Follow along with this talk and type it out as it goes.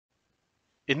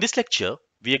In this lecture,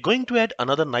 we are going to add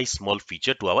another nice small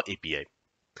feature to our API.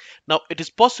 Now, it is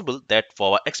possible that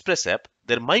for our Express app,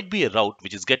 there might be a route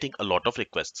which is getting a lot of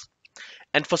requests.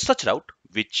 And for such route,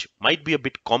 which might be a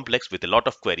bit complex with a lot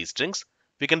of query strings,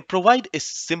 we can provide a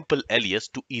simple alias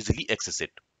to easily access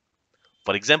it.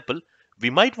 For example, we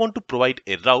might want to provide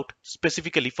a route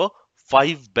specifically for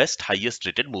 5 best highest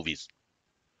rated movies.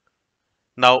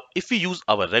 Now, if we use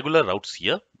our regular routes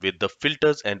here with the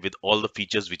filters and with all the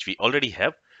features which we already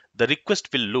have, the request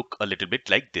will look a little bit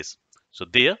like this. So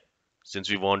there, since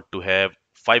we want to have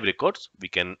 5 records, we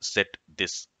can set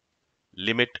this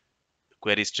limit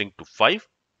query string to 5.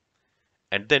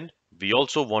 And then we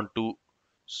also want to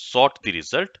sort the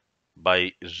result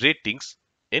by ratings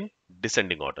in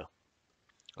descending order.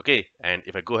 Okay, and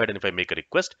if I go ahead and if I make a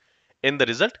request, in the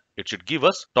result, it should give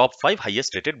us top 5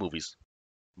 highest rated movies.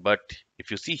 But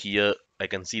if you see here, I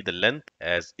can see the length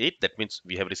as 8. That means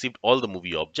we have received all the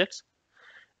movie objects.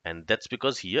 And that's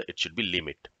because here it should be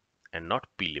limit and not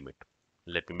p limit.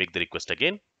 Let me make the request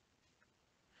again.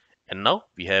 And now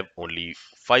we have only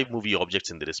 5 movie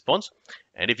objects in the response.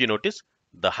 And if you notice,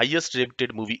 the highest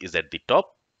rated movie is at the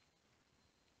top.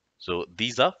 So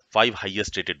these are 5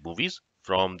 highest rated movies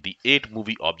from the 8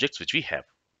 movie objects which we have.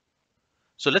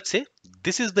 So let's say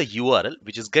this is the URL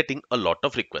which is getting a lot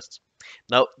of requests.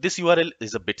 Now this URL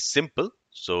is a bit simple,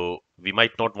 so we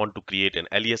might not want to create an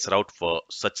alias route for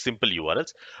such simple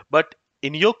URLs. But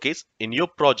in your case, in your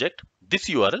project, this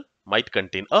URL might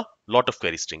contain a lot of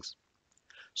query strings.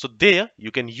 So there you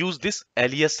can use this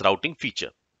alias routing feature.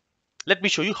 Let me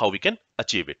show you how we can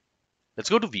achieve it.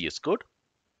 Let's go to VS Code.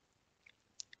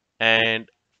 And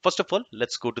first of all,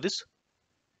 let's go to this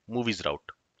movies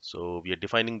route. So we are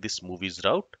defining this movies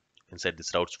route inside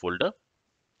this routes folder.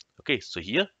 Okay, so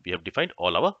here we have defined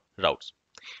all our routes.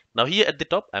 Now here at the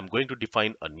top, I'm going to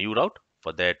define a new route.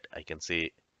 For that, I can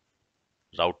say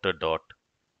router.route.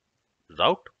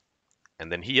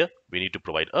 And then here we need to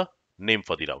provide a name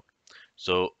for the route.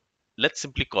 So let's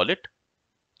simply call it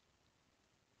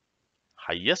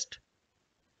highest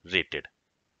rated.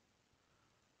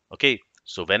 Okay,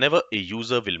 so whenever a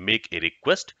user will make a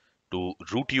request to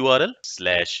root URL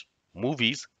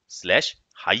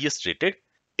 /movies/highest rated,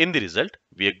 in the result,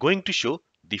 we are going to show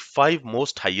the 5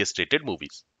 most highest rated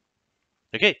movies.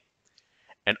 Okay,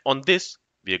 and on this,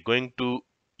 we are going to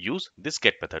use this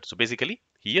get method. So basically,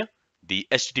 here the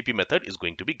HTTP method is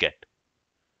going to be get.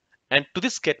 And to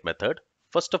this get method,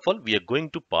 first of all, we are going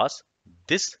to pass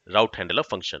this route handler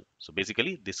function. So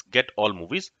basically, this get all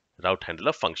movies route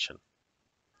handler function.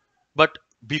 But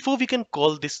before we can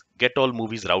call this get all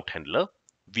movies route handler,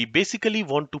 we basically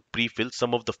want to pre-fill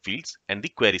some of the fields and the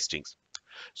query strings.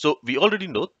 So we already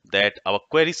know that our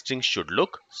query string should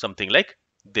look something like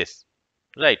this,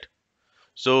 right?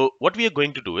 So what we are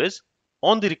going to do is,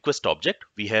 on the request object,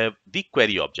 we have the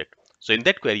query object. So in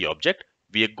that query object,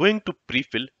 we are going to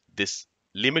pre-fill this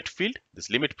limit field, this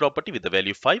limit property with the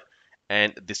value 5,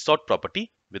 and this sort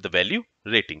property with the value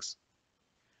ratings.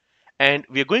 And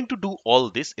we are going to do all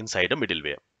this inside a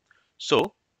middleware.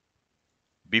 So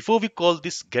before we call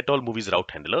this get all movies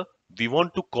route handler, we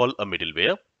want to call a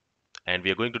middleware, and we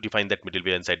are going to define that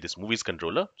middleware inside this movies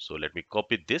controller. So let me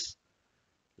copy this.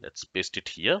 Let's paste it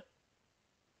here.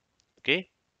 Okay.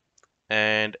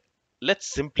 And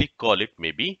let's simply call it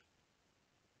maybe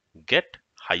get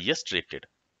highest rated.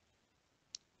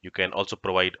 You can also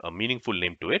provide a meaningful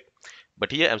name to it,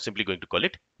 but here I'm simply going to call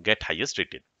it get highest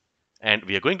rated. And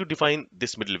we are going to define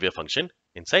this middleware function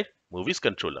inside movies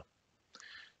controller.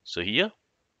 So here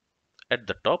at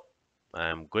the top,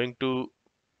 I'm going to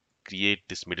create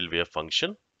this middleware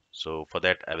function. So for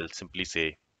that, I will simply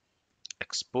say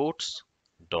exports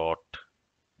dot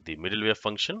the middleware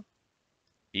function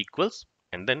equals,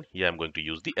 and then here I'm going to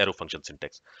use the arrow function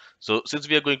syntax. So since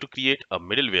we are going to create a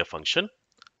middleware function,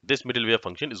 this middleware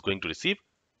function is going to receive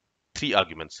 3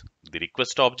 arguments: the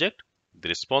request object, the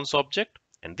response object,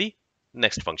 and the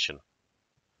next function.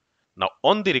 Now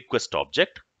on the request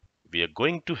object, we are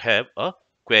going to have a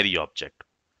query object,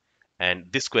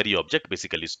 and this query object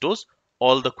basically stores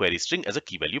all the query string as a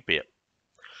key value pair.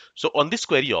 So on this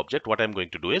query object, what I'm going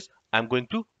to do is I'm going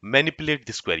to manipulate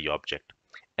this query object,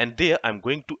 and there I'm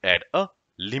going to add a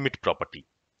limit property,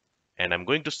 and I'm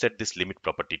going to set this limit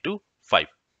property to 5,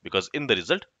 because in the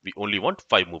result we only want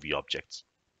 5 movie objects.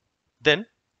 Then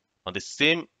on the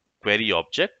same query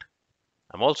object,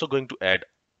 I'm also going to add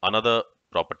another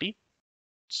property,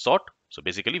 sort. So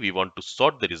basically we want to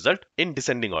sort the result in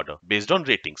descending order based on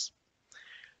ratings.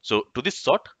 So to this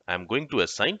sort, I'm going to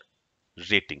assign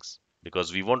ratings,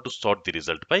 because we want to sort the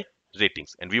result by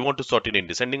ratings, and we want to sort it in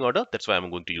descending order. That's why I'm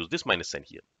going to use this minus sign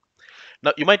here.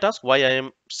 Now you might ask why I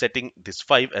am setting this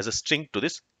 5 as a string to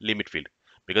this limit field.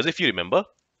 Because if you remember,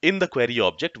 in the query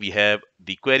object, we have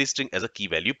the query string as a key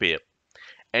value pair.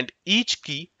 And each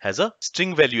key has a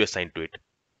string value assigned to it.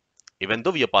 Even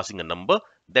though we are passing a number,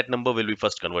 that number will be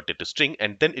first converted to string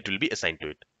and then it will be assigned to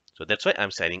it. So that's why I'm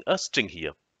assigning a string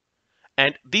here.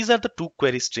 And these are the two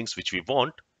query strings which we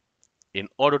want in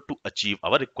order to achieve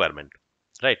our requirement,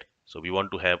 right? So we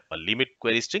want to have a limit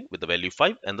query string with the value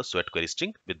 5 and the sort query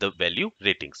string with the value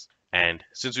ratings. And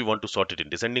since we want to sort it in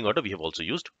descending order, we have also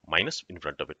used minus in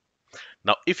front of it.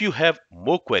 Now, if you have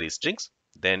more query strings,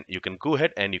 then you can go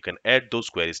ahead and you can add those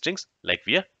query strings like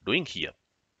we are doing here.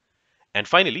 And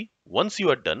finally, once you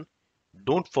are done,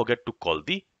 don't forget to call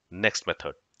the next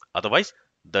method. Otherwise,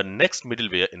 the next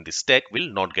middleware in the stack will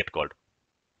not get called.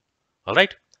 All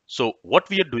right. So what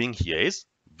we are doing here is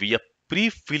we are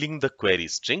pre-filling the query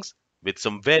strings with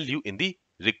some value in the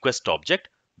request object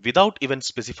without even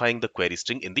specifying the query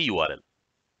string in the URL.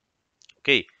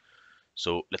 Okay.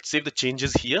 So let's save the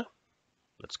changes here.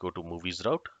 Let's go to movies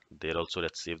route. There also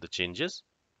let's save the changes.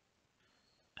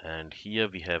 And here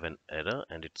we have an error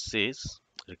and it says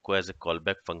requires a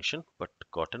callback function but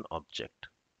got an object.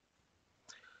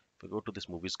 If we go to this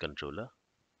movies controller,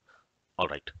 all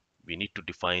right, we need to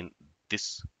define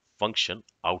this function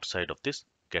outside of this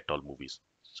get all movies.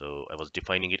 So I was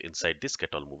defining it inside this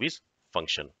get all movies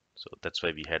function. So that's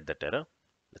why we had that error.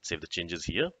 Let's save the changes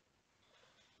here.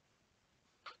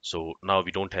 So now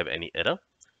we don't have any error.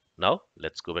 Now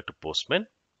let's go back to Postman.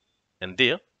 And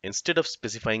there, instead of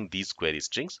specifying these query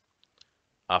strings,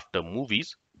 after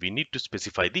movies, we need to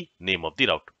specify the name of the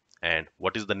route. And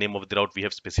what is the name of the route we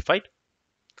have specified?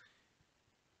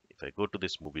 If I go to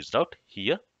this movies route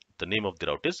here, the name of the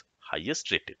route is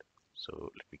highest rated. So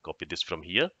let me copy this from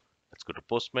here. Let's go to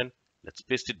Postman. Let's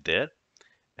paste it there.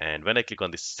 And when I click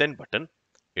on the send button,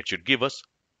 it should give us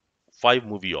 5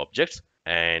 movie objects.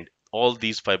 And all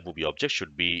these 5 movie objects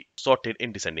should be sorted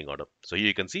in descending order. So here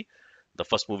you can see the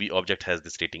first movie object has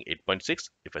this rating 8.6.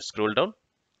 If I scroll down,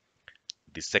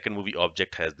 the second movie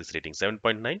object has this rating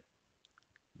 7.9.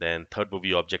 Then third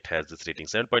movie object has this rating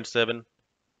 7.7.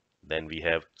 Then we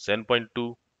have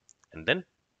 7.2 and then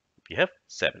we have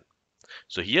 7.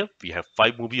 So here we have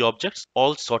 5 movie objects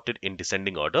all sorted in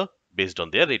descending order based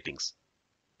on their ratings.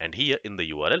 And here in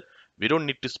the URL, we don't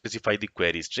need to specify the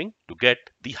query string to get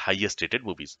the highest rated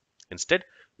movies. Instead,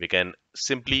 we can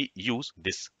simply use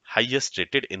this highest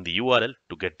rated in the URL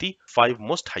to get the 5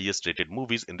 most highest rated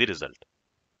movies in the result.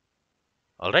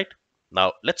 All right,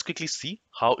 now let's quickly see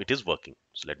how it is working.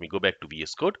 So let me go back to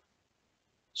VS Code.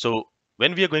 So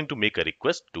when we are going to make a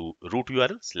request to root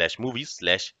URL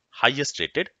 /movies /highest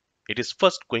rated, it is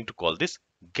first going to call this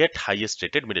get highest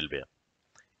rated middleware.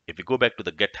 If we go back to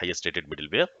the get highest rated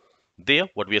middleware, there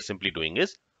what we are simply doing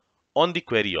is on the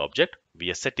query object, we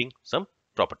are setting some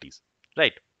properties,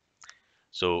 right?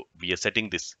 So we are setting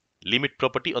this limit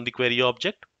property on the query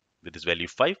object with this value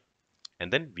 5.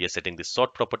 And then we are setting this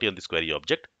sort property on this query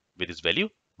object with this value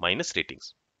minus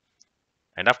ratings.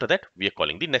 And after that, we are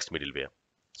calling the next middleware.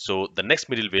 So the next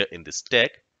middleware in this tag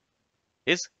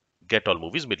is get all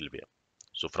movies middleware.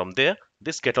 So from there,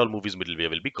 this get all movies middleware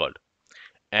will be called.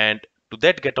 And to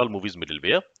that get all movies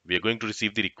middleware, we are going to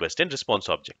receive the request and response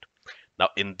object. Now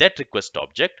in that request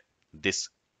object, this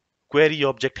query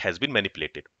object has been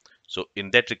manipulated. So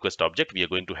in that request object, we are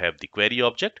going to have the query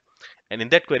object. And in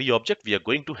that query object, we are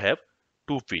going to have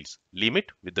 2 fields, limit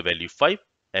with the value 5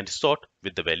 and sort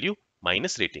with the value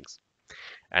minus ratings.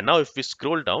 And now if we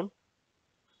scroll down,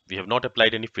 we have not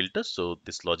applied any filters, so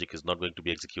this logic is not going to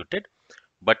be executed.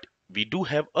 But we do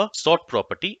have a sort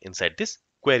property inside this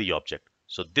query object.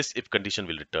 So this if condition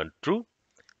will return true.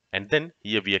 And then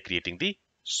here we are creating the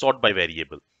sort by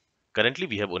variable. Currently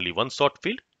we have only one sort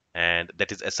field and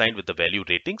that is assigned with the value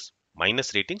ratings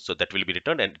minus ratings. So that will be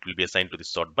returned and it will be assigned to the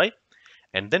sort by.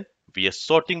 And then we are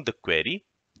sorting the query,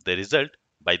 the result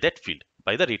by that field,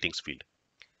 by the ratings field.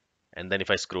 And then if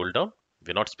I scroll down,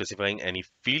 we're not specifying any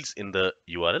fields in the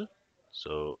URL.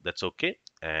 So that's okay.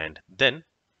 And then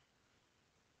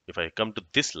if I come to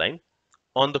this line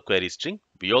on the query string,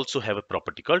 we also have a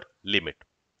property called limit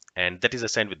and that is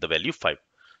assigned with the value 5.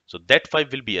 So that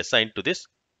 5 will be assigned to this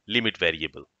limit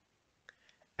variable.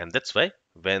 And that's why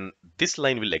when this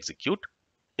line will execute,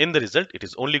 in the result, it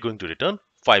is only going to return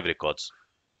 5 records.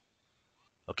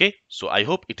 Okay, so I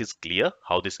hope it is clear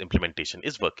how this implementation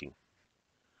is working.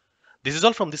 This is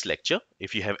all from this lecture.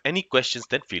 If you have any questions,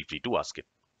 then feel free to ask it.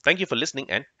 Thank you for listening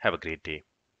and have a great day.